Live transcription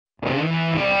All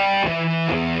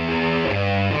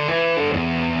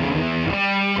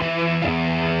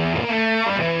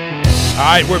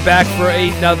right, we're back for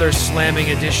another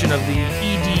slamming edition of the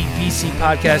EDBC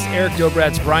podcast. Eric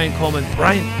Dobratz, Brian Coleman.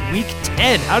 Brian, week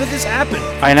 10. How did this happen?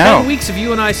 I know. 10 weeks of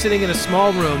you and I sitting in a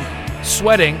small room,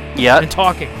 sweating and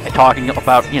talking. And talking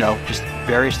about, just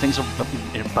various things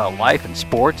about life and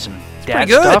sports and dad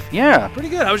pretty good. Stuff. Yeah. Pretty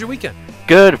good. How was your weekend?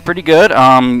 Good, pretty good.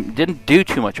 Didn't do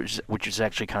too much, which is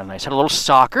actually kind of nice. Had a little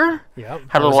soccer. Yeah.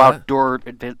 Had a little outdoor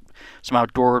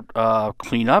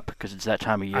cleanup because it's that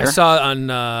time of year. I saw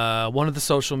on one of the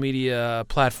social media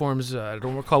platforms, I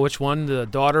don't recall which one, the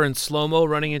daughter in slow-mo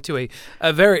running into a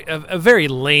very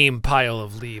lame pile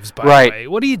of leaves, by the way.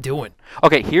 What are you doing?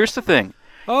 Okay, here's the thing.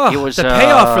 Oh, it was, the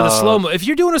payoff for the slow-mo. If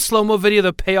you're doing a slow-mo video,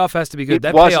 the payoff has to be good.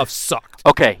 That payoff sucked.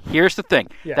 Okay, here's the thing.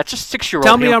 Yeah. That's a 6-year-old.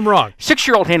 Tell me I'm wrong.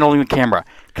 6-year-old handling the camera.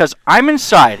 Because I'm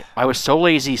inside. I was so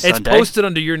lazy Sunday. It's posted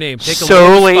under your name. Take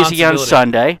so lazy on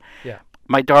Sunday. Yeah.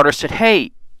 My daughter said,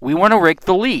 hey, we want to rake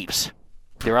the leaves.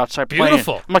 They're outside playing.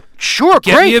 Beautiful. I'm like, sure,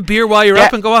 Get great. me a beer while you're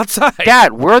up and go outside.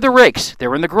 Dad, where are the rakes?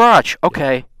 They're in the garage.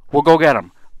 Okay, we'll go get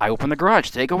them. I open the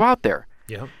garage. They go out there.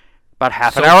 Yeah. About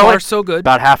half an hour hour later. later. So good.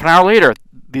 About half an hour later,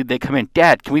 they come in.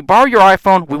 Dad, can we borrow your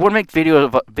iPhone? We want to make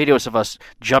videos of us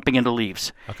jumping into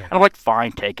leaves. Okay. And I'm like,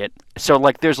 fine, take it. So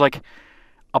there's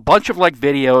a bunch of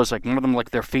videos, one of them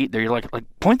their feet. They're like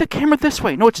point the camera this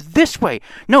way. No, it's this way.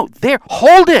 No, there.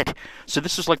 Hold it. So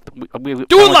this is we do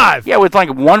it live. Yeah, with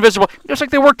one visible. It was like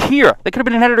they worked here. They could have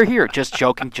been an editor here. Just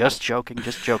joking. Just joking.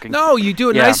 No, you do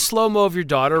a nice slow mo of your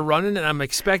daughter running, and I'm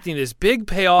expecting this big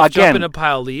payoff, jump in a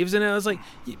pile of leaves, and I was like,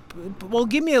 well,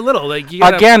 give me a little.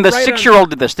 Again, the 6-year-old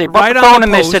did this. They brought the phone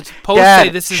and they said,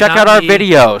 Dad, check out our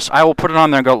videos. I will put it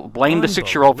on there and go blame the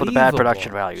 6-year-old for the bad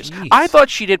production values. Jeez. I thought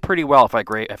she did pretty well if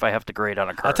I have to grade on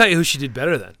a curve. I'll tell you who she did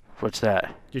better than. What's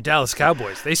that? Your Dallas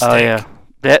Cowboys. They stink. Oh, yeah.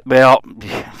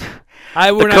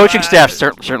 The coaching staff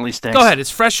certainly stinks. Go ahead. It's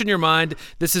fresh in your mind.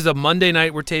 This is a Monday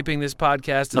night we're taping this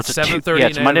podcast. It's 7:30. Yeah,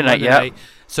 it's Monday night.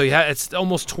 So it's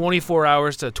almost 24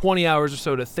 hours to 20 hours or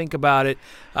so to think about it.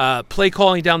 Play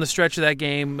calling down the stretch of that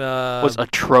game was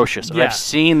atrocious. Yeah. I've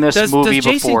seen this movie before. Does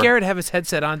Jason Garrett have his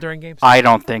headset on during games? I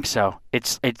don't think so.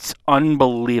 It's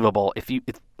unbelievable. You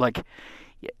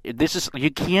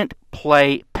can't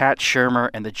play Pat Shurmur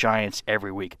and the Giants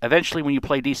every week. Eventually, when you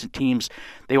play decent teams,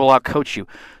 they will outcoach you.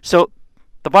 So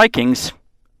the Vikings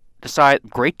decide,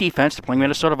 great defense, they're playing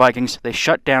Minnesota Vikings. They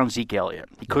shut down Zeke Elliott.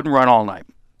 He couldn't run all night.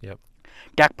 Yep.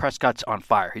 Dak Prescott's on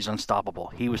fire. He's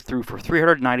unstoppable. He was through for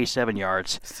 397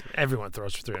 yards. Everyone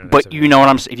throws for 397. But you know what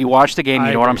I'm saying. If you watch the game,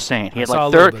 you know what I'm saying. He had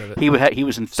third. He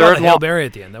was in third and long.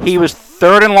 At the end. He was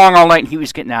third and long all night, and he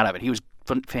was getting out of it. He was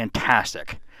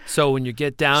fantastic. So when you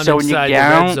get down inside the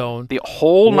red zone, the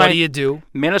whole what night, do you do?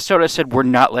 Minnesota said, we're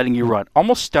not letting you run.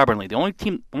 Almost stubbornly. The only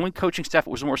coaching staff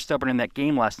that was more stubborn in that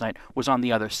game last night was on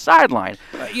the other sideline.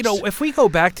 If we go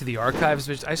back to the archives,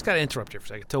 I just got to interrupt you for a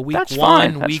second. Till week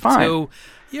week 2,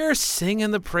 you're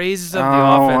singing the praises of the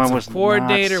offensive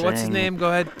coordinator. What's his name? Go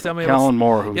ahead, tell me. Kellen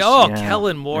Moore.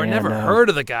 Kellen Moore. Never heard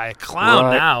of the guy. A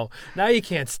clown now. Now you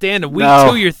can't stand him. Week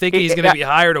 2, you're thinking he's going to be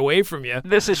hired away from you.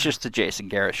 This is just the Jason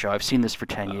Garrett show. I've seen this for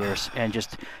 10 years. And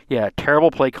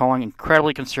terrible play calling,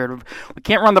 incredibly conservative. We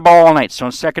can't run the ball all night. So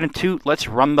on 2nd and 2, let's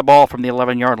run the ball from the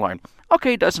 11-yard line.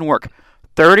 Okay, it doesn't work.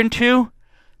 3rd and 2,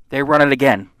 they run it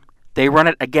again.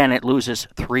 It loses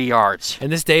 3 yards. In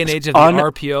this day and age of the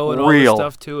RPO and all this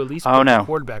stuff, too, at least put the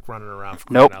quarterback running around for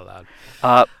crying out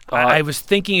loud. I was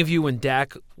thinking of you when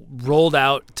Dak rolled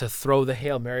out to throw the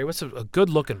Hail Mary. It was a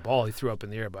good-looking ball he threw up in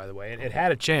the air, by the way. It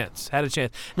had a chance.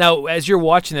 Now, as you're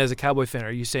watching that as a Cowboy fan,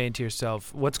 are you saying to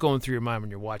yourself, what's going through your mind when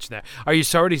you're watching that? Are you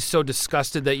already so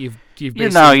disgusted that you've basically...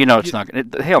 it's not going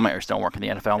to... The Hail Marys don't work in the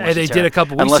NFL. They did a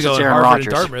couple weeks ago in Harvard and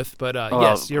Dartmouth, but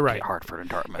yes, you're right. Hartford and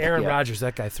Dartmouth. Aaron Rodgers,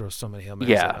 that guy throws so many Hail Marys.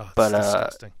 Yeah, but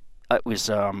disgusting. It was...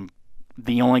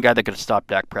 the only guy that could have stopped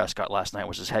Dak Prescott last night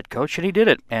was his head coach, and he did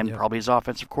it, and probably his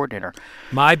offensive coordinator.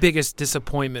 My biggest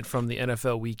disappointment from the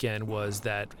NFL weekend was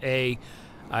that, I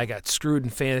got screwed in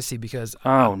fantasy because...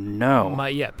 Oh, no.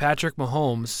 Patrick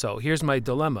Mahomes. So here's my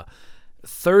dilemma.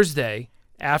 Thursday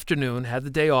afternoon, had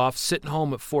the day off, sitting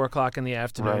home at 4 o'clock in the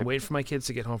afternoon, waiting for my kids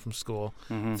to get home from school.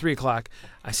 3 o'clock,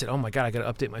 I said, oh, my God, I got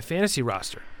to update my fantasy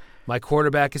roster. My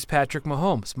quarterback is Patrick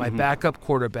Mahomes. My backup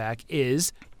quarterback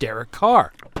is Derek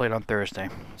Carr. Played on Thursday.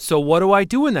 So what do I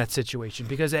do in that situation?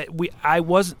 Because I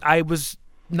was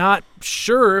not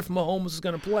sure if Mahomes was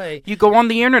going to play. You go on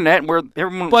the internet where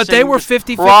everyone but they were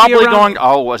 50-50 probably going,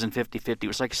 it wasn't 50-50. It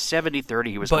was like 70-30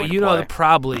 he was going to play. But the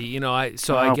probably, I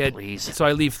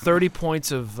leave 30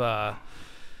 points of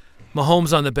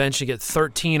Mahomes on the bench, you get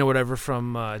 13 or whatever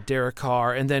from Derek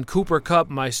Carr. And then Cooper Kupp,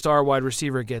 my star wide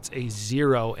receiver, gets a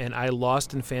 0, and I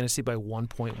lost in fantasy by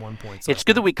 1.1 points. It's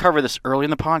good that we cover this early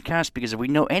in the podcast because if we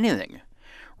know anything,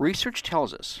 research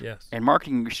tells us, and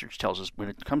marketing research tells us, when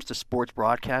it comes to sports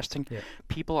broadcasting,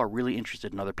 people are really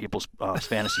interested in other people's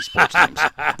fantasy sports teams.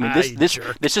 I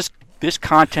mean, this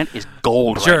content is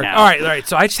gold right now. All right.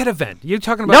 So I just had a vent. You're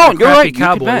talking about the crappy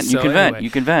Cowboys. You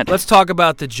can vent. Let's talk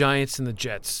about the Giants and the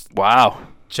Jets. Wow.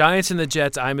 Giants and the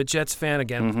Jets. I'm a Jets fan.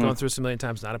 Again, I've gone through this a million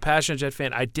times. Not a passionate Jet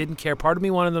fan. I didn't care. Part of me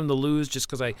wanted them to lose just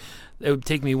because it would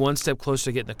take me one step closer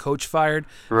to getting the coach fired.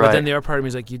 Right. But then the other part of me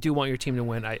is like, you do want your team to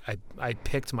win. I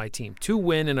picked my team to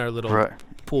win in our little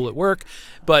pool at work.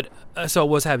 But so I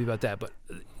was happy about that. But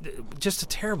just a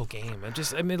terrible game.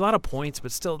 A lot of points,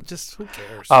 but still, just who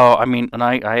cares? Oh, I mean, and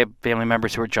I have family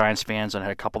members who are Giants fans, and I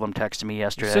had a couple of them texting me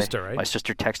yesterday. Your sister, right? My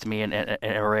sister texted me in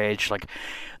her age. Like,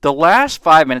 the last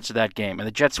 5 minutes of that game, and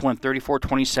the Jets won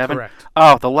 34-27. Correct.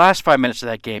 Oh, the last 5 minutes of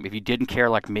that game, if you didn't care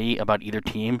like me about either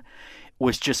team,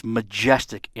 was just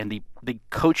majestic in the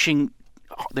coaching.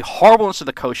 The horribleness of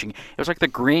the coaching. It was like the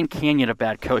Grand Canyon of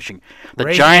bad coaching. The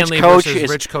Ray Giants Hanley coach versus is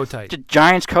Rich Kotite. The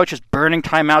Giants coach is burning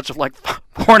timeouts of like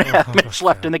 4.5 minutes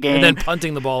left in the game, and then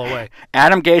punting the ball away.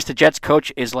 Adam Gase, the Jets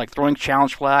coach, is like throwing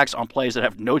challenge flags on plays that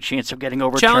have no chance of getting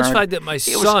overturned. Challenge flag that my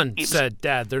son said,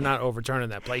 "Dad, they're not overturning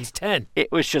that play. He's 10."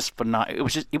 It was just phenomenal.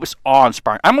 It was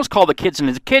awe-inspiring. I almost called the kids and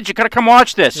the kids, you got to come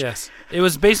watch this. Yes, it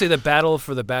was basically the battle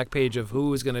for the back page of who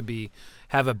was going to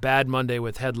have a bad Monday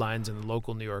with headlines in the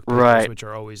local New York papers, which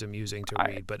are always amusing to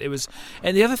read. But it was,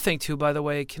 and the other thing too, by the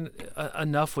way,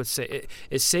 enough with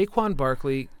is Saquon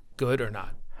Barkley good or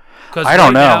not? Because I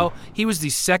don't know. Now, he was the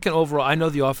second overall. I know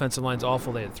the offensive line's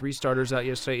awful. They had 3 starters out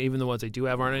yesterday. Even the ones they do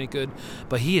have aren't any good.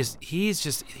 But he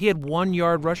had 1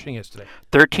 yard rushing yesterday.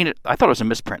 13. I thought it was a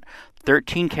misprint.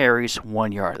 13 carries,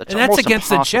 1 yard. That's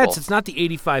against impossible. The Jets. It's not the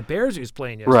 85 Bears he was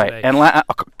playing yesterday. Right. And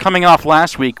coming off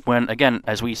last week when, again,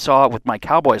 as we saw with my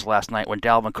Cowboys last night, when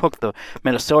Dalvin Cook, the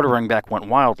Minnesota running back, went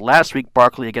wild. Last week,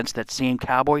 Barkley against that same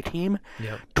Cowboy team,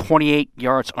 28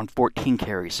 yards on 14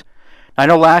 carries. I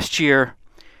know last year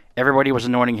everybody was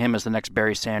anointing him as the next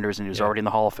Barry Sanders, and he was already in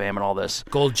the Hall of Fame and all this.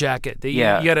 Gold jacket. You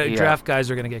got to draft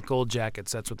guys are going to get gold jackets.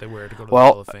 That's what they wear to go to the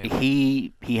Hall of Fame.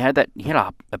 He had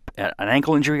an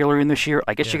ankle injury earlier in this year.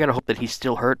 I guess you got to hope that he's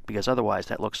still hurt, because otherwise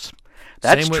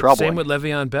that's troubling. Same with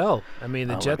Le'Veon Bell. I mean,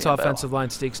 the Jets' offensive line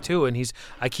stinks too, and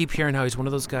I keep hearing how he's one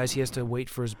of those guys. He has to wait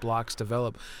for his blocks to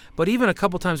develop. But even a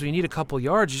couple times when you need a couple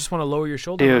yards, you just want to lower your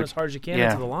shoulder and run as hard as you can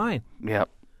into the line. Yeah,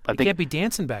 you can't be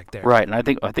dancing back there. Right, and I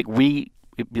think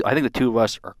the two of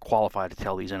us are qualified to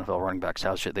tell these NFL running backs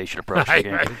how they should approach the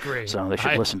game. I agree. So they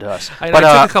should listen to us. I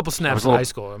took a couple snaps in high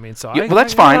school. I mean,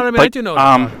 that's fine. I do know what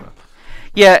I'm talking about.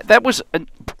 Yeah, that was.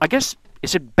 I guess,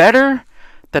 is it better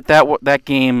that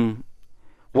game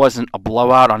wasn't a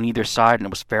blowout on either side and it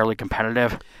was fairly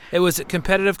competitive? It was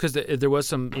competitive because there was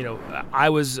some, I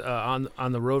was on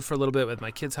the road for a little bit with my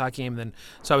kids' hockey game, and then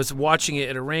so I was watching it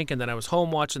at a rink, and then I was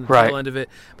home watching the tail end of it.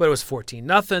 But it was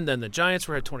 14-0. Then the Giants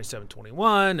were at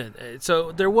 27-21, and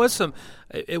so there was some.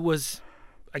 It was,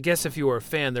 I guess, if you were a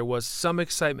fan, there was some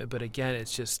excitement. But again,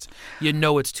 it's just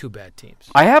it's two bad teams.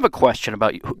 I have a question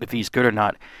about if he's good or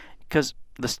not, because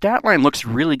the stat line looks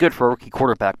really good for a rookie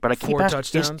quarterback, but I keep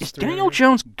asking, is Daniel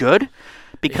Jones good?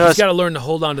 Because he's got to learn to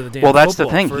hold on to the damn football. Well, that's the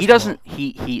thing. He doesn't.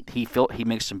 He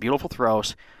makes some beautiful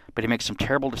throws, but he makes some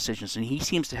terrible decisions, and he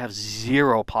seems to have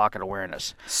zero pocket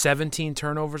awareness. 17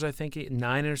 turnovers, I think,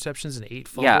 9 interceptions, and 8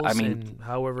 fumbles. Yeah, I mean, and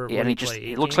however, and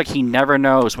it looks like he never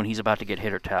knows when he's about to get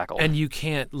hit or tackled. And you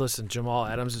can't listen. Jamal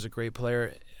Adams is a great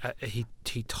player. He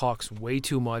talks way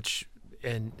too much,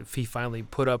 and if he finally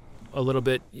put up a little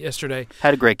bit yesterday.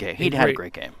 Had a great game. He had a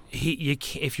great game.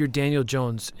 If you're Daniel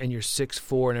Jones and you're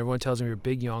 6'4", and everyone tells him you're a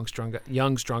big, young, strong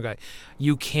guy,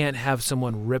 you can't have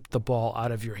someone rip the ball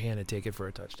out of your hand and take it for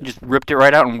a touchdown. Just ripped it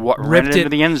right out and ran it into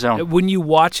the end zone. When you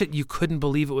watch it, you couldn't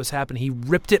believe it was happening. He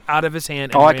ripped it out of his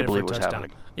hand and ran it for a touchdown. I could believe it was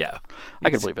happening. Yeah. I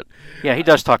could believe it. Yeah, he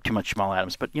does talk too much, Jamal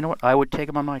Adams, but you know what? I would take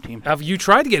him on my team. Have you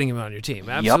tried getting him on your team?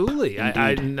 Absolutely. Yep,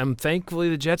 I'm thankfully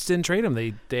the Jets didn't trade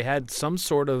him. They had some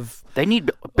sort of They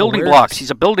need building blocks.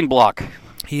 He's a building block.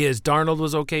 He is. Darnold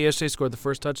was okay yesterday, scored the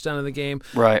first touchdown of the game.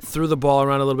 Right. Threw the ball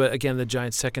around a little bit. Again, the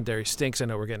Giants' secondary stinks. I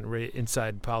know we're getting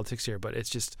inside politics here, but it's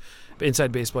just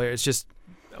inside baseball here. It's just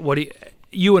what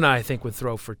you and I think would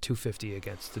throw for 250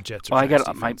 against the Jets. Well, I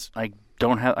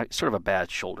don't have sort of a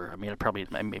bad shoulder. I mean, probably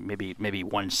maybe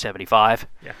 175.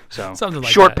 Yeah, so something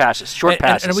like short that. passes.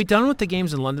 And are we done with the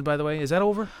games in London? By the way, is that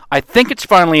over? I think it's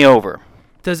finally over.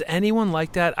 Does anyone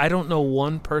like that? I don't know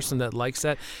one person that likes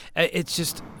that. It's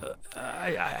just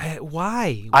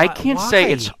Why? I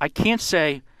can't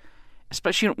say,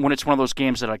 especially when it's one of those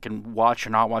games that I can watch or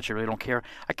not watch. I really don't care.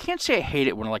 I can't say I hate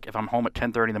it when, like, if I'm home at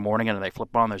 10:30 in the morning and they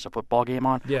flip on, there's a football game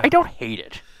on. Yeah. I don't hate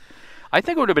it. I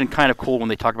think it would have been kind of cool when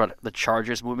they talked about the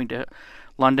Chargers moving to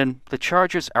London. The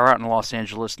Chargers are out in Los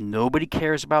Angeles. Nobody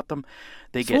cares about them.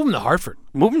 Move them to Hartford.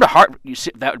 Move them to Hartford. You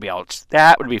see, that would be out.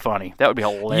 That would be funny. That would be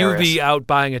hilarious. You'd be out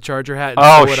buying a Charger hat.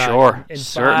 Sure. In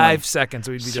certainly. 5 seconds,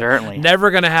 we'd be certainly never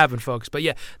going to happen, folks. But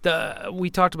yeah, we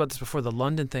talked about this before. The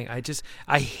London thing.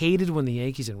 I hated when the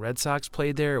Yankees and Red Sox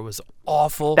played there. It was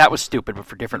awful. That was stupid, but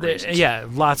for different reasons. Yeah,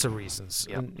 lots of reasons.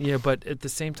 Yep. And, but at the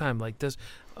same time, like this,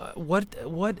 what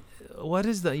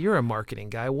is you're a marketing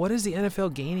guy. What is the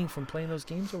NFL gaining from playing those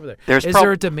games over there? Is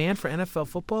there a demand for NFL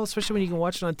football, especially when you can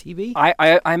watch it on TV?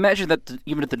 I imagine that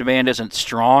even if the demand isn't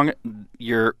strong,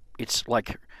 it's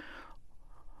like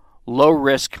low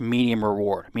risk, medium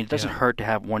reward. I mean, it doesn't hurt to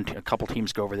have a couple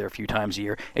teams go over there a few times a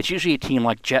year. It's usually a team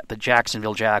like the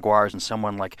Jacksonville Jaguars and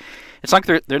someone like. It's like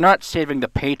they're not saving the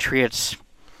Patriots.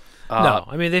 No,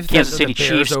 I mean they've Kansas City the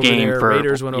Chiefs over game there. for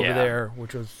Raiders went over there,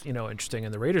 which was interesting.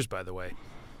 And the Raiders, by the way,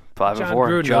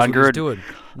 5-4. John Gruden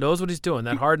knows what he's doing.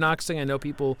 That Hard Knocks thing. I know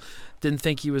people didn't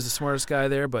think he was the smartest guy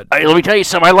there, but let me tell you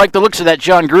something. I like the looks of that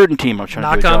John Gruden team. I'm trying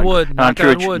knock to do on wood. Knock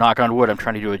on wood. I'm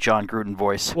trying to do a John Gruden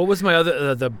voice. What was my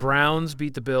other? The Browns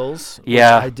beat the Bills.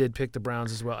 Yeah, I did pick the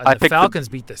Browns as well. And the Falcons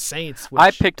beat the Saints. I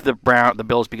picked the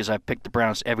Bills because I picked the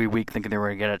Browns every week, thinking they were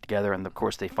going to get it together, and of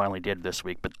course they finally did this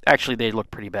week. But actually, they looked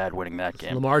pretty bad winning that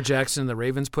game. Lamar Jackson, the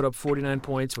Ravens put up 49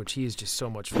 points, which he is just so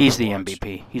much fun. He's the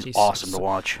MVP. He's awesome to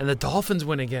watch. And the Dolphins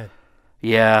win again.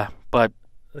 Yeah, but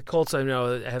the Colts, I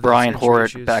know, have Brian Hoyer,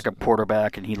 backup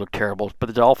quarterback, and he looked terrible. But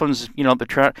the Dolphins,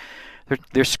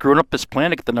 they're screwing up this plan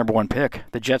to get the number one pick.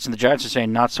 The Jets and the Giants are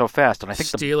saying not so fast. And I think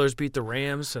Steelers beat the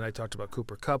Rams, and I talked about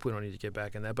Cooper Kupp. We don't need to get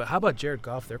back in that. But how about Jared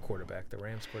Goff, their quarterback, the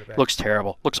Rams quarterback? Looks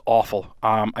terrible. Looks awful.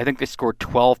 I think they scored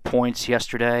 12 points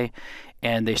yesterday,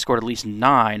 and they scored at least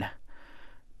 9.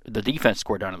 The defense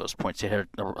scored 9 of those points. They had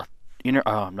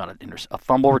a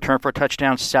fumble return for a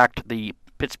touchdown, sacked the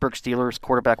Pittsburgh Steelers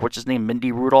quarterback, what's his name?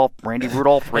 Randy Rudolph,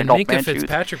 and Minka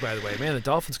Fitzpatrick, by the way. Man, the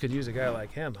Dolphins could use a guy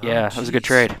like him. Yeah, that was a good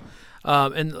trade.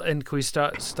 And can we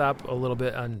stop a little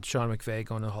bit on Sean McVay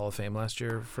going to the Hall of Fame last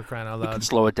year, for crying out loud? We can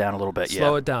slow it down a little bit,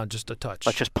 Slow it down just a touch.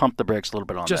 Let's just pump the brakes a little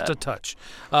bit on just that. Just a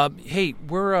touch. Hey,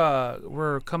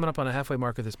 we're coming up on a halfway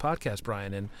mark of this podcast,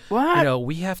 Brian, and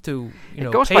we have to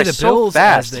pay the bills,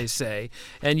 as they say.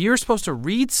 And you're supposed to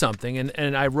read something,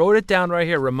 and I wrote it down right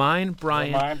here. Remind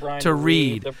Brian to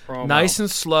read. Nice and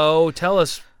slow.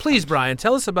 Please, Brian,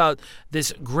 tell us about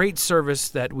this great service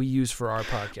that we use for our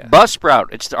podcast. Buzzsprout.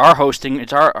 It's our hosting.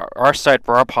 It's our site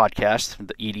for our podcast.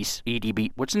 The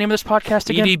EDB. What's the name of this podcast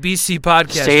again? EDBC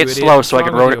podcast. Say it slow so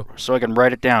I can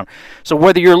write it down. So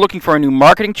whether you're looking for a new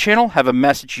marketing channel, have a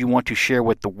message you want to share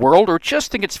with the world, or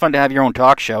just think it's fun to have your own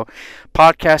talk show,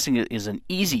 podcasting is an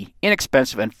easy,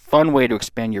 inexpensive, and fun way to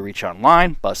expand your reach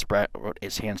online. Buzzsprout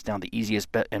is hands down the easiest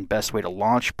and best way to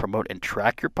launch, promote, and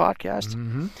track your podcast.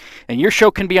 Mm-hmm. And your show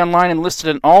can be online and listed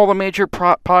in all the major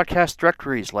podcast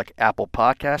directories like Apple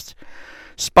Podcasts,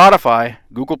 Spotify,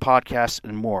 Google Podcasts,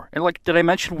 and more. And did I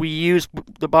mention we use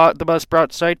the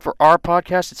Buzzsprout site for our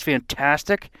podcast? It's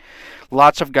fantastic.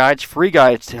 Lots of guides, free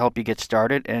guides to help you get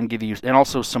started, and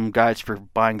also some guides for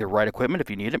buying the right equipment if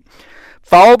you need it.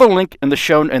 Follow the link in the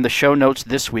show notes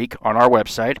this week on our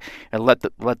website, and let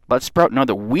Buzzsprout know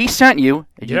that we sent you.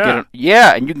 And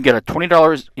you can get a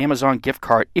 $20 Amazon gift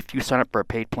card if you sign up for a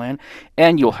paid plan,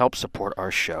 and you'll help support our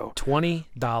show. $20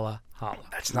 holla.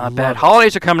 That's not bad.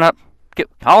 Holidays are coming up.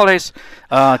 Holidays.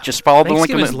 Just follow the link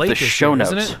in the show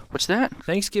notes. Isn't it? What's that?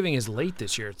 Thanksgiving is late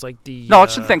this year. It's like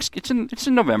it's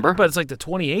in November. But it's like the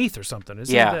 28th or something.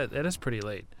 Isn't it? That is pretty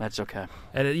late. That's okay.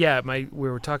 And we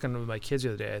were talking with my kids the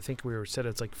other day. I think we said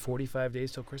it's like 45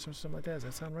 days till Christmas or something like that. Does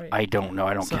that sound right? I don't know.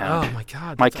 I don't count. Oh my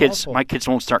God. My kids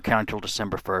won't start counting until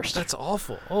December 1st. That's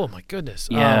awful. Oh my goodness.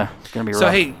 Yeah, it's gonna be rough. So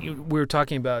hey, we were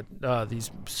talking about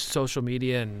these social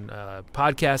media and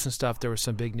podcasts and stuff. There was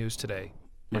some big news today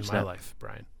in my life,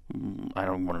 Brian. I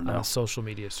don't want to know. On the social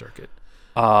media circuit.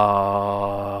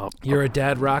 You're a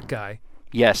dad rock guy.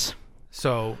 Yes.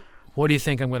 So what do you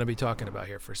think I'm going to be talking about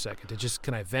here for a second?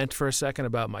 Can I vent for a second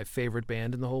about my favorite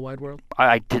band in the whole wide world?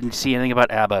 I didn't see anything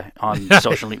about ABBA on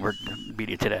social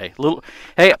media today. Was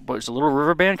a Little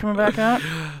River Band coming back out?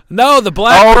 No, the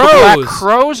Black Crowes. The Black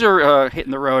Crowes are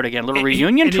hitting the road again. Little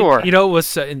reunion tour.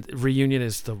 Reunion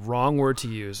is the wrong word to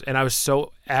use, and I was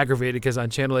so aggravated because on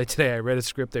Channel 8 today I read a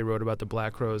script they wrote about the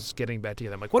Black Crowes getting back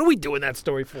together. I'm like, what are we doing that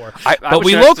story for? But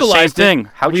we localized it.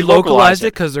 How'd you localize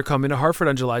it? Because they're coming to Hartford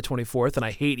on July 24th, and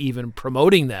I hate even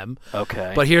promoting them.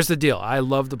 Okay. But here's the deal. I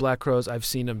love the Black Crowes. I've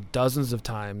seen them dozens of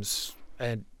times.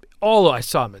 And I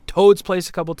saw them at Toad's Place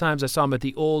a couple times. I saw them at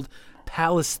the old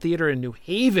Palace Theater in New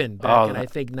Haven back in, I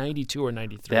think, 92 or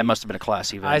 93. That must have been a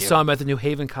classy venue. I saw them at the New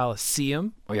Haven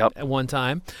Coliseum at one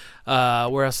time.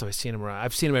 Where else have I seen them around?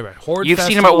 I've seen them at Horde You've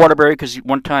Festival. seen them at Waterbury because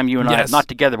one time you and I, not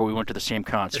together, but we went to the same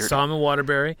concert. I saw them in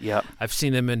Waterbury. Yep. I've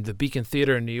seen them in the Beacon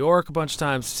Theater in New York a bunch of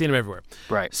times. Seen them everywhere.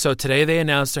 Right. So today they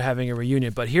announced they're having a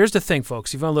reunion. But here's the thing,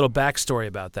 folks. You've got a little backstory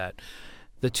about that.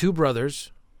 The two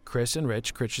brothers, Chris and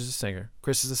Rich. Chris is the singer.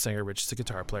 Rich is the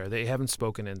guitar player. They haven't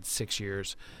spoken in 6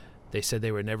 years. They said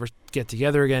they would never get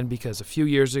together again because a few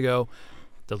years ago,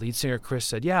 the lead singer, Chris,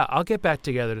 said, yeah, I'll get back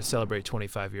together to celebrate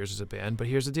 25 years as a band. But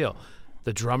here's the deal.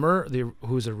 The drummer,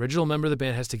 who's an original member of the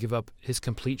band, has to give up his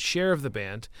complete share of the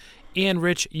band. And,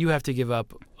 Rich, you have to give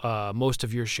up most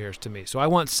of your shares to me. So I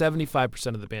want 75%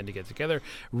 of the band to get together.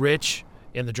 Rich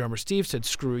and the drummer Steve said,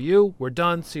 screw you, we're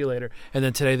done, see you later. And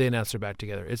then today they announced they're back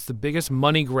together. It's the biggest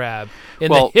money grab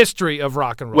in the history of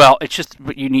rock and roll. Well, it's just,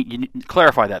 you need to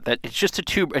clarify that it's just the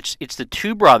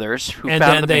two brothers who found the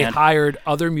band. And then they hired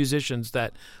other musicians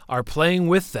that are playing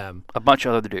with them. A bunch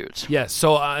of other dudes. Yes,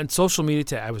 so on social media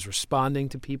today, I was responding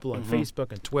to people on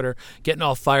Facebook and Twitter, getting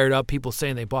all fired up, people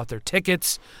saying they bought their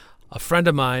tickets. A friend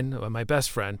of mine, my best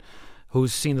friend,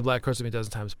 who's seen the Black Crowes a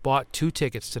dozen times, bought 2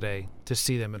 tickets today to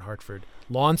see them in Hartford.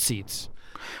 Lawn seats.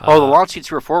 The lawn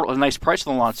seats were a nice price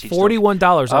on the lawn seats. $41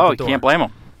 out the door. You can't blame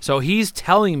them. So he's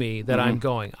telling me that I'm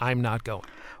going. I'm not going.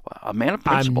 A man of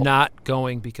principle. I'm not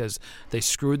going because they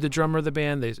screwed the drummer of the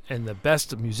band and the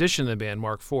best musician in the band,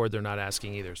 Mark Ford, they're not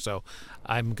asking either. So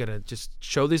I'm going to just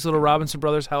show these little Robinson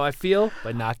brothers how I feel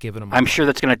by not giving them I'm sure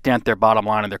that's going to dent their bottom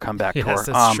line in their comeback tour. Yes,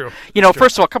 that's true.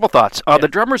 First of all, a couple thoughts. The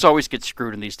drummers always get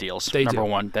screwed in these deals. They number do.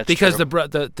 one. That's because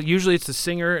true. usually it's the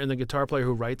singer and the guitar player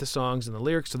who write the songs and the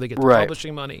lyrics, so they get the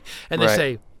publishing money. And they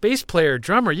say, bass player,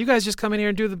 drummer, you guys just come in here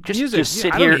and do the music. Just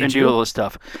sit here and do all this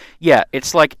stuff. Yeah,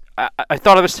 it's like I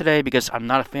thought of this today because I'm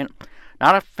not a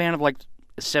fan of like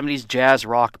 70s jazz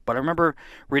rock, but I remember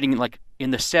reading like in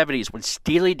the 70s when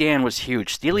Steely Dan was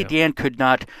huge. Steely Dan could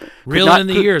not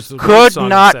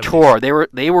tour.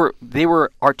 They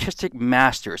were artistic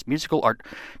masters, musical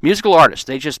artists.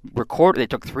 They just recorded. They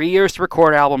took 3 years to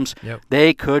record albums. Yep.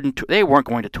 They weren't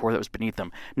going to tour. That was beneath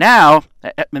them. Now,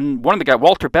 and one of the guys,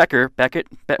 Walter Beckett,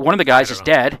 one of the guys is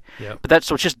dead. Yep. But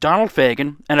so it's just Donald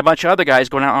Fagen and a bunch of other guys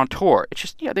going out on tour. It's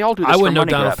just they all do this. I wouldn't for know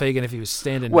money Donald grab. Fagen if he was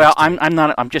standing. Well, next to I'm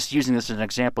not. I'm just using this as an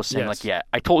example, saying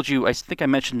I told you. I think I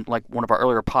mentioned like one of our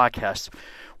earlier podcasts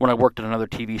when I worked at another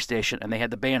TV station, and they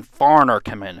had the band Foreigner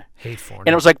come in. Hate Foreigner.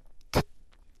 And it was like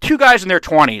 2 guys in their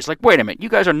 20s. Like, wait a minute, you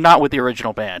guys are not with the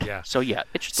original band. Yeah. So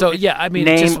it's just I mean,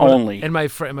 name only. And my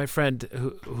friend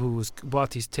who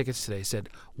bought these tickets today said,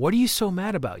 "What are you so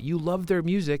mad about? You love their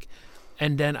music."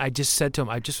 And then I just said to him,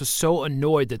 I just was so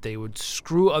annoyed that they would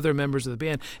screw other members of the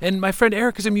band. And my friend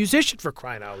Eric is a musician, for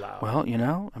crying out loud. Well,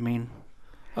 I mean.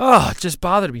 Oh, it just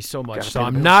bothered me so much. So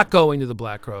I'm not going to the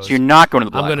Black Crowes. So you're not going to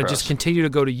the Black Crowes. I'm going to just continue to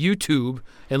go to YouTube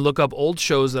and look up old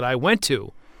shows that I went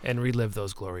to and relive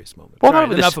those glorious moments. Well,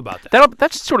 enough about that.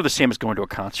 That's sort of the same as going to a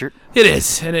concert. It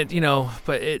is, and and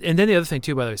then the other thing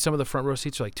too, by the way, some of the front row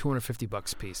seats are like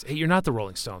 $250 a piece. Hey, you're not the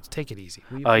Rolling Stones. Take it easy.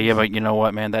 Yeah, but you know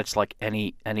what, man? That's like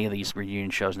any of these reunion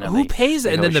shows now. Who pays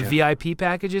that? And then the VIP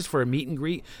packages for a meet and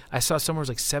greet, I saw somewhere was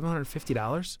like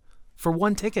 $750 for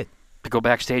one ticket. To go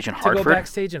backstage in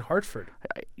Hartford?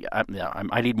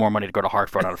 I need more money to go to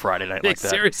Hartford on a Friday night like that.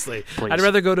 Seriously. Please. I'd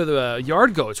rather go to the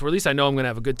Yard Goats, where at least I know I'm going to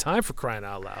have a good time, for crying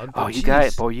out loud. You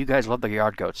guys love the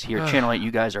Yard Goats. Here, Channel 8,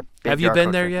 you guys are big. Have you been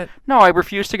there yet? No, I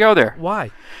refuse to go there. Why?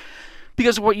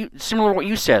 Because similar to what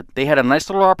you said, they had a nice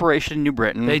little operation in New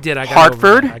Britain. They did. I got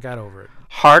over it.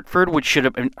 Hartford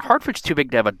Hartford's too big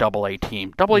to have a AA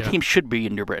team. AA team should be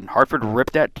in New Britain. Hartford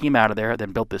ripped that team out of there,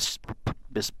 then built this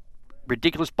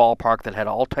ridiculous ballpark that had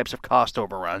all types of cost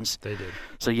overruns. They did.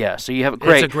 So you have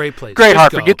it's a great place. Great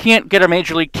Hartford. You can't get a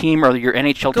major league team or your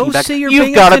NHL team back. Go see your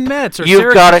Binghamton Mets or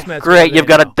Syracuse Mets. Great. You've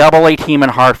got a AA team in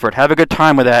Hartford. Have a good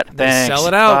time with that. Thanks. Sell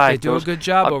it out. Bye. They do a good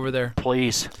job over there.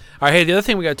 Please. All right. Hey, the other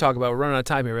thing we got to talk about. We're running out of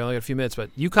time here. We only got a few minutes,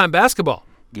 but UConn basketball.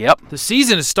 Yep. The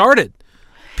season has started.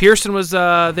 Pearson was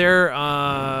there.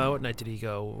 What night did he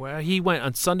go? Well, he went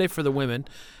on Sunday for the women.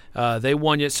 They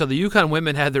won yet. So the UConn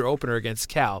women had their opener against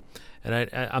Cal.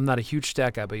 And I'm not a huge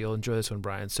stat guy, but you'll enjoy this one,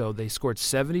 Brian. So they scored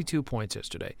 72 points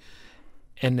yesterday.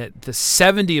 And the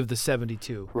 70 of the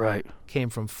 72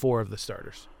 came from 4 of the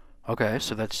starters. Okay,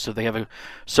 so they're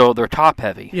top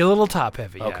heavy. Yeah, a little top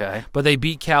heavy. Yeah. Okay, but they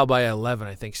beat Cal by 11,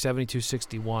 I think,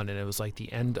 72-61, and it was like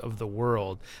the end of the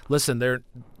world. Listen,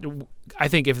 I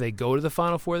think if they go to the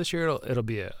Final Four this year, it'll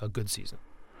be a good season.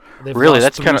 Really,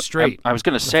 that's kind of straight. I was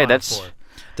going to say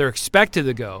they're expected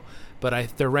to go.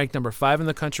 But they're ranked number 5 in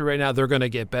the country right now. They're going to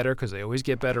get better because they always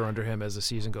get better under him as the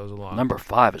season goes along. Number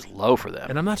 5 is low for them.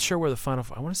 And I'm not sure where the Final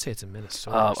Four. I want to say it's in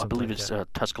Minnesota. I believe it's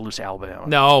Tuscaloosa, Alabama.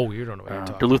 No, you don't know what you're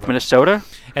talking Duluth, about. Minnesota.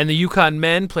 And the UConn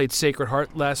men played Sacred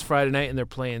Heart last Friday night, and they're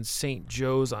playing St.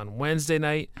 Joe's on Wednesday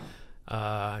night.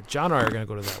 John and I are going to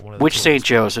go to that one. Which St.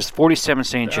 Joe's? There's 47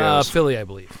 St. Joe's. Philly, I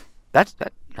believe. That's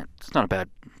not a bad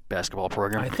basketball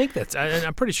program. I think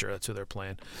I'm pretty sure that's who they're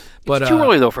playing. But it's too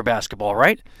early though for basketball,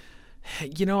 right?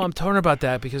 I'm torn about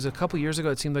that because a couple years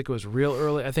ago it seemed like it was real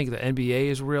early. I think the NBA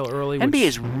is real early. NBA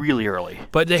is really early.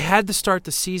 But they had to start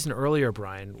the season earlier,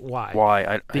 Brian. Why?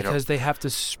 Why? Because they have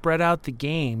to spread out the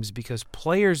games because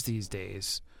players these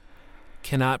days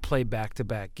cannot play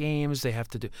back-to-back games. They have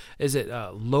to do – is it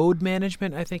load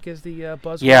management, I think, is the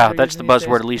buzzword? Yeah, that's the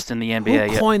buzzword, at least in the NBA.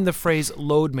 Who coined the phrase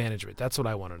load management? That's what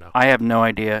I want to know. I have no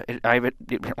idea. It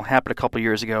happened a couple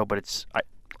years ago, but it's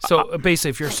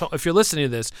basically, if you're listening to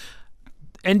this –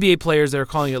 NBA players, they're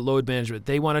calling it load management.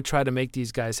 They want to try to make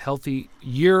these guys healthy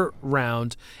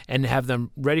year-round and have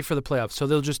them ready for the playoffs. So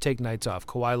they'll just take nights off.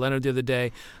 Kawhi Leonard the other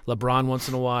day, LeBron once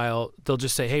in a while. They'll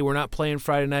just say, hey, we're not playing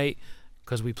Friday night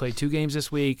because we played 2 games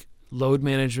this week. Load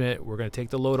management. We're going to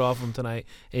take the load off him tonight,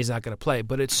 and he's not going to play.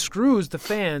 But it screws the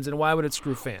fans, and why would it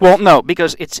screw fans? Well, no,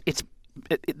 because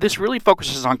this really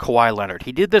focuses on Kawhi Leonard.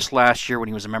 He did this last year when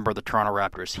he was a member of the Toronto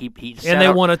Raptors. They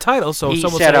won a title, so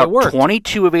someone said it worked.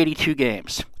 22 of 82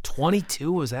 games.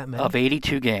 22 was that many? Of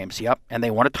 82 games, yep, and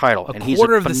they won a title. A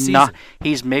quarter of the season.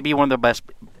 He's maybe one of the best.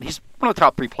 He's one of the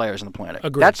top 3 players on the planet.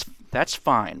 Agreed. That's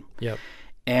fine. Yep.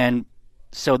 And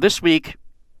so this week,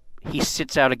 he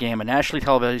sits out a nationally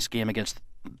televised game against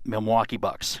Milwaukee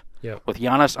Bucks. Yep. With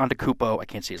Giannis Antetokounmpo, I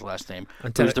can't say his last name.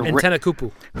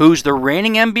 Antetokounmpo. Who's the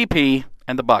reigning MVP,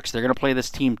 and the Bucks. They're going to play this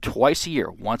team twice a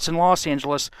year, once in Los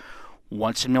Angeles,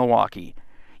 once in Milwaukee.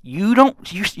 You're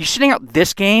sitting out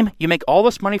this game. You make all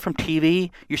this money from TV.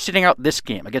 You're sitting out this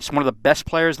game against one of the best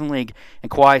players in the league.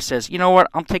 And Kawhi says, you know what?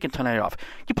 I'm taking tonight off.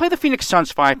 You play the Phoenix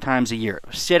Suns 5 times a year.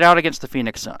 Sit out against the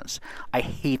Phoenix Suns. I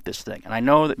hate this thing. And I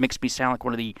know that makes me sound like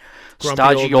one of the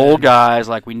stodgy old guys.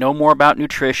 Like we know more about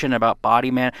nutrition, about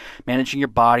body managing your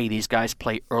body. These guys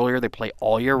play earlier. They play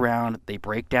all year round. They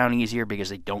break down easier because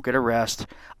they don't get a rest.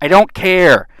 I don't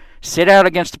care. Sit out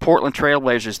against the Portland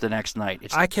Trailblazers the next night.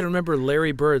 I can remember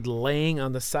Larry Bird laying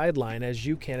on the sideline, as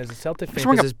you can as a Celtic fan,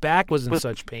 because his back was in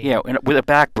such pain. Yeah, with a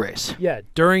back brace. Yeah,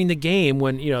 during the game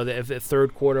when the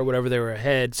third quarter, whatever, they were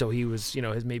ahead, so he was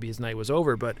maybe his night was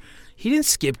over, but he didn't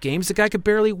skip games. The guy could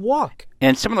barely walk.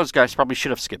 And some of those guys probably should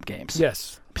have skipped games.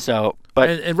 Yes. So, but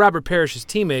and Robert Parrish's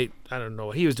teammate, I don't know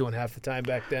what he was doing half the time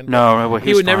back then. No,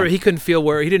 he couldn't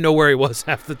feel he didn't know where he was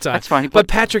half the time. That's fine. But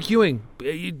Patrick Ewing,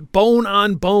 bone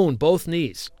on bone, both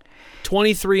knees,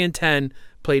 23-10,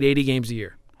 played 80 games a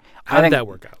year. How did that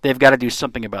work out? They've got to do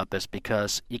something about this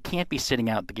because you can't be sitting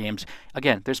out the games.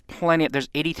 Again, there's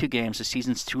 82 games. The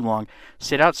season's too long.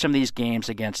 Sit out some of these games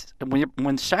against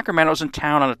when Sacramento's in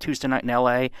town on a Tuesday night in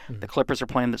L.A. Mm-hmm. The Clippers are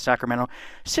playing the Sacramento.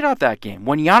 Sit out that game.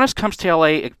 When Giannis comes to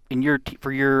L.A. in your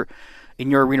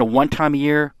arena one time a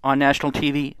year on national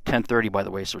TV, 10:30 by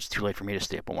the way, so it's too late for me to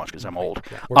stay up and watch because I'm old.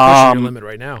 Yeah, we're pushing your limit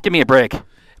right now. Give me a break.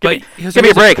 Give me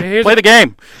a break. Play the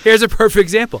game. Here's a perfect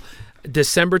example.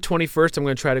 December 21st, I'm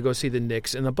going to try to go see the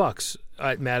Knicks and the Bucks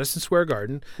at Madison Square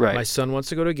Garden. Right. My son wants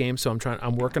to go to a game, so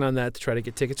I'm working on that to try to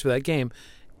get tickets for that game.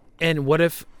 And what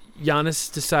if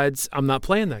Giannis decides I'm not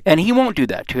playing that game? And he won't do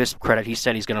that. To his credit, he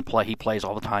said he's going to play. He plays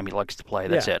all the time. He likes to play.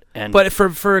 That's it. But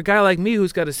for a guy like me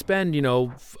who's got to spend,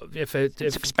 if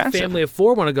family of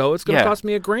 4 want to go, it's going to cost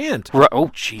me $1,000. Right. Oh,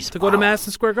 jeez. To go to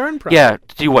Madison Square Garden. Probably. Yeah.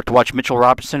 To do what? To watch Mitchell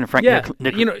Robinson and Frank?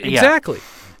 Exactly.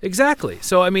 Exactly.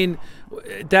 So, I mean,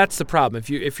 that's the problem.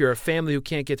 If you're a family who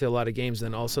can't get to a lot of games,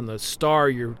 then all of a sudden the star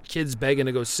your kid's begging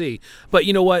to go see. But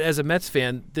you know what? As a Mets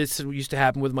fan, this used to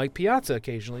happen with Mike Piazza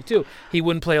occasionally too. He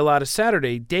wouldn't play a lot of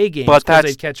Saturday day games because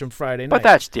they'd catch him Friday night. But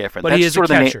that's different. But he is a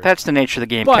catcher. That's the nature of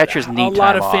the game. But catchers need time off. A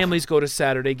lot of families go to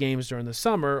Saturday games during the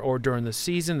summer or during the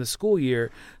season, the school year.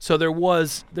 So there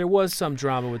was some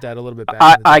drama with that a little bit back in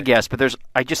the day. I guess, but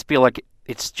I just feel like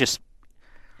it's just.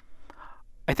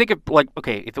 I think if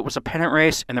it was a pennant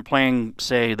race and they're playing,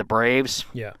 say, the Braves,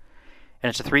 and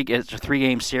it's a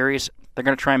 3-game series, they're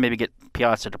going to try and maybe get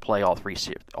Piazza to play all three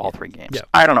games. Yeah.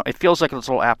 I don't know. It feels like it's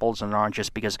little apples and oranges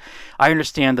because I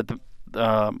understand that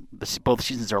both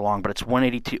seasons are long, but it's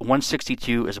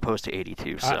 162 as opposed to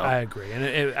 82. So I agree,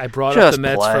 and I brought up the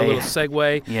Mets for a little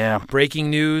segue. Yeah. Breaking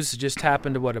news just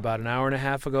happened about an hour and a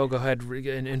half ago. Go ahead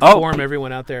and inform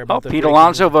everyone out there about Pete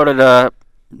Alonso voted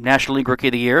National League Rookie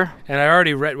of the Year. And I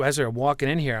already read as they're walking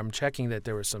in here. I'm checking that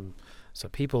there were some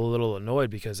people a little annoyed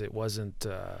because it wasn't.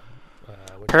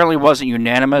 Apparently, wasn't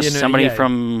unanimous. Somebody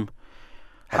from.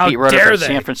 How dare they?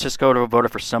 San Francisco voted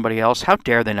for somebody else. How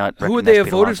dare they not? Who would they have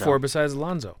voted for besides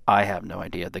Alonso? I have no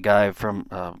idea. The guy from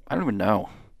I don't even know.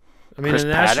 I mean, in the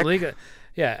National League.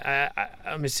 Yeah,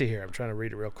 let me see here. I'm trying to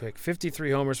read it real quick.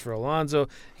 53 homers for Alonso.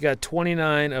 He got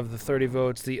 29 of the 30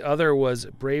 votes. The other was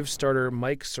Braves starter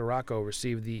Mike Sirocco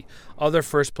received the other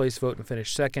first place vote and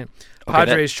finished second.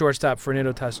 Padres shortstop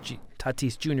Fernando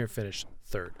Tatis Jr. finished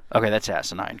third. Okay, that's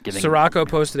asinine. Sirocco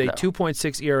posted a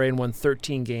 2.6 ERA and won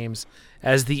 13 games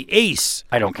as the ace.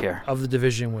 I don't care. Of the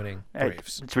division-winning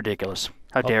Braves. It's ridiculous.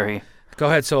 How dare he? Go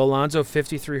ahead. So Alonso,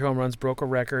 53 home runs, broke a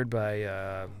record by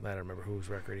I don't remember whose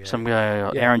record he had. Some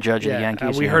guy, Aaron Judge of the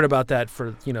Yankees. We heard about that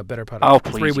for better part of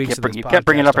 3 weeks. You kept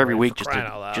bringing it up every week just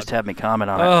to have me comment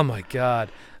on it. Oh my God.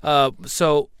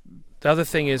 So the other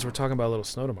thing is we're talking about a little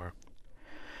snow tomorrow.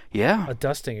 Yeah. A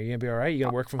dusting. Are you gonna be all right? You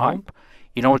gonna work from home?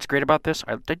 You know what's great about this?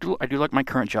 I do like my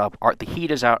current job. The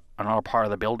heat is out on our part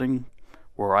of the building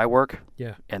where I work.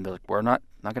 Yeah. And we're not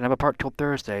going to have a part till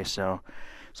Thursday, so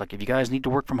it's like if you guys need to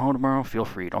work from home tomorrow, feel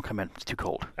free. Don't come in. It's too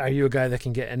cold. Are you a guy that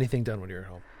can get anything done when you're at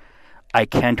home? I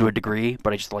can to a degree,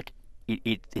 but I just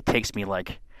it takes me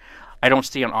I don't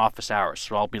stay on office hours,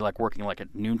 so I'll be working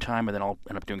at noontime, and then I'll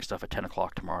end up doing stuff at 10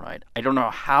 o'clock tomorrow night. I don't know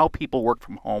how people work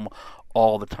from home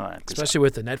all the time. Especially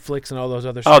with the Netflix and all those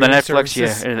other the Netflix,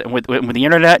 services. Yeah. With the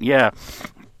internet, yeah.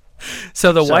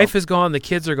 So the wife is gone, the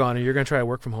kids are gone, and you're going to try to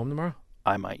work from home tomorrow?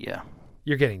 I might, yeah.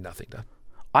 You're getting nothing done.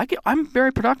 I'm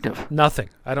very productive. Nothing.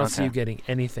 I don't see you getting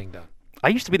anything done. I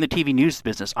used to be in the TV news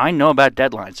business. I know about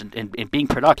deadlines and being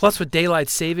productive. Plus with daylight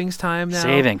savings time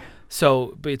now.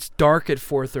 So but it's dark at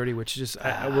 4:30, which is just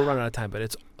we're running out of time.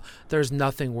 But there's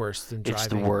nothing worse than driving. It's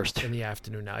the worst in the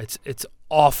afternoon now. It's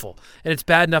awful, and it's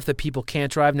bad enough that people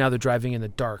can't drive now. They're driving in the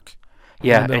dark.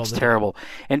 Yeah, it's terrible.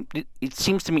 And it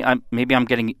seems to me maybe I'm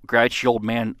getting grouchy old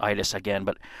man-itis again.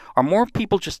 But are more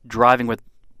people just driving with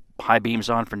high beams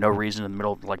on for no reason in the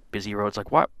middle of busy roads? What's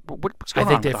going on? I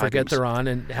think they forget they're on,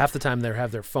 and half the time they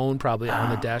have their phone probably on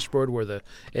the dashboard where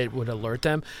it would alert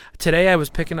them. Today I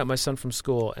was picking up my son from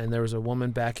school, and there was a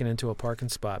woman backing into a parking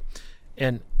spot,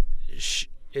 and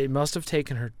it must have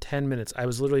taken her 10 minutes. I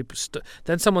was literally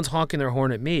then someone's honking their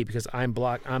horn at me because I'm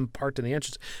parked in the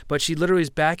entrance, but she literally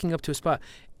is backing up to a spot,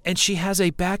 and she has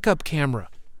a backup camera.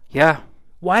 Yeah.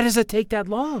 Why does it take that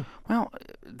long? Well,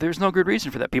 there's no good reason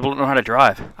for that. People don't know how to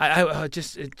drive.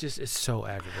 It's so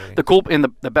aggravating.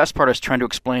 The best part is trying to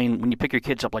explain when you pick your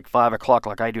kids up 5 o'clock,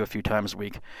 like I do a few times a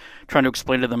week, trying to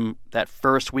explain to them that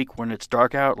first week when it's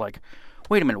dark out,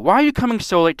 wait a minute, why are you coming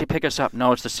so late to pick us up?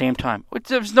 No, it's the same time.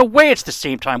 There's no way it's the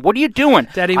same time. What are you doing?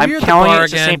 Daddy, we're at the bar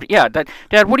again. Yeah,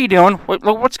 Dad, what are you doing?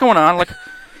 What's going on?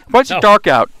 Why is it dark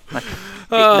out?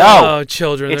 No,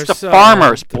 children. It's the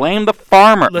farmers. Blame the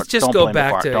farmer. Let's just go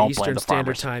back to Eastern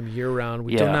Standard Time year-round.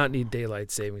 We do not need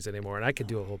daylight savings anymore, and I could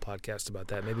do a whole podcast about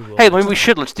that. Maybe we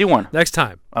should. Let's do one. Next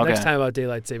time. Okay. Next time about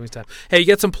daylight savings time. Hey, you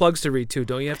got some plugs to read, too.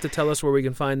 Don't you have to tell us where we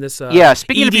can find this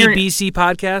speaking EDBC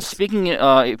podcast? Speaking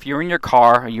if you're in your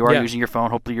car and you are using your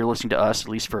phone, hopefully you're listening to us at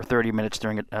least for 30 minutes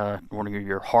during one of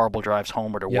your horrible drives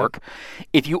home or to work.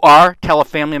 If you are, tell a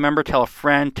family member, tell a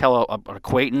friend, tell an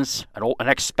acquaintance, an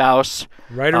ex-spouse.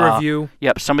 Write a review.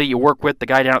 Yep, somebody you work with, the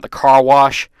guy down at the car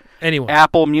wash. Anyone.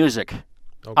 Apple Music,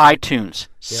 iTunes,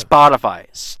 Spotify,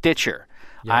 Stitcher.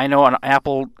 Yep. I know on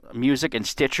Apple Music and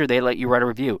Stitcher, they let you write a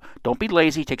review. Don't be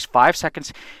lazy. It takes 5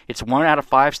 seconds. It's 1 out of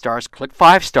 5 stars. Click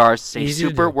 5 stars. Say easy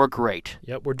super, we're great.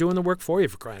 Yep, we're doing the work for you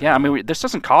for crying out. Yeah, this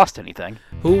doesn't cost anything.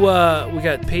 We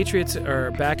got Patriots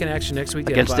are back in action next week.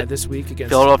 This week against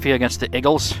Philadelphia against the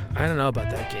Eagles. I don't know about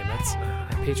that game. That's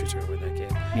Patriots are going to win that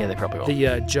game. Yeah, they probably will.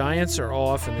 The Giants are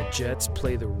off, and the Jets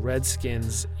play the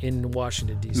Redskins in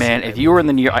Washington, D.C. Man, if you were in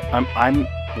the New York... I'm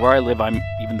where I live,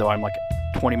 even though I'm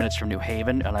 20 minutes from New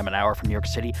Haven, and I'm an hour from New York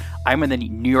City. I'm in the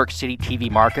New York City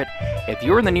TV market. If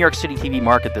you're in the New York City TV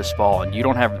market this fall and you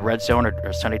don't have Red Zone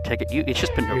or Sunday Ticket, it's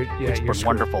just been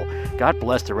wonderful. God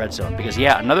bless the Red Zone because,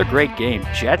 another great game.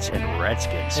 Jets and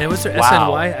Redskins. And what's their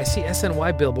SNY? I see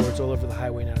SNY billboards all over the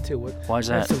highway now, too. Why is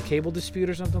that? Some cable dispute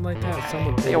or something like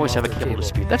that? They always have a cable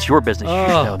dispute. That's your business. You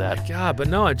should know that. Oh, my God. But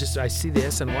no, I see the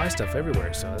SNY stuff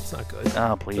everywhere, so that's not good.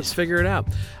 Oh, please. Let's figure it out.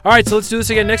 All right, so let's do this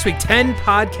again next week. 10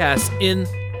 podcasts in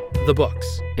the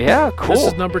books. Yeah, cool. This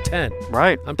is number 10.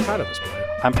 Right. I'm proud of us, Brian.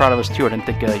 I'm proud of us too. I didn't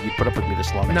think you'd put up with me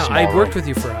this long. No, I worked with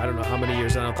you for I don't know how many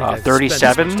years. I don't think I've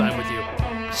 37 spent this much time with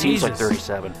you. Seems like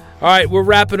 37. All right, we're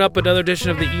wrapping up another edition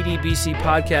of the EDBC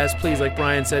podcast. Please, like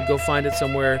Brian said, go find it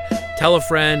somewhere. Tell a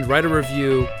friend, write a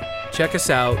review, check us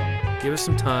out, give us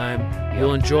some time.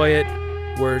 You'll enjoy it.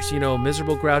 We're,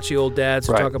 miserable, grouchy old dads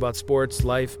who talk about sports,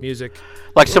 life, music.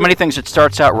 Like so many things, it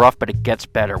starts out rough, but it gets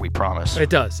better, we promise. It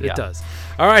does. It does.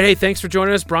 All right, hey, thanks for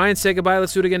joining us. Brian, say goodbye.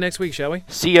 Let's do it again next week, shall we?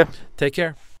 See ya. Take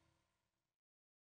care.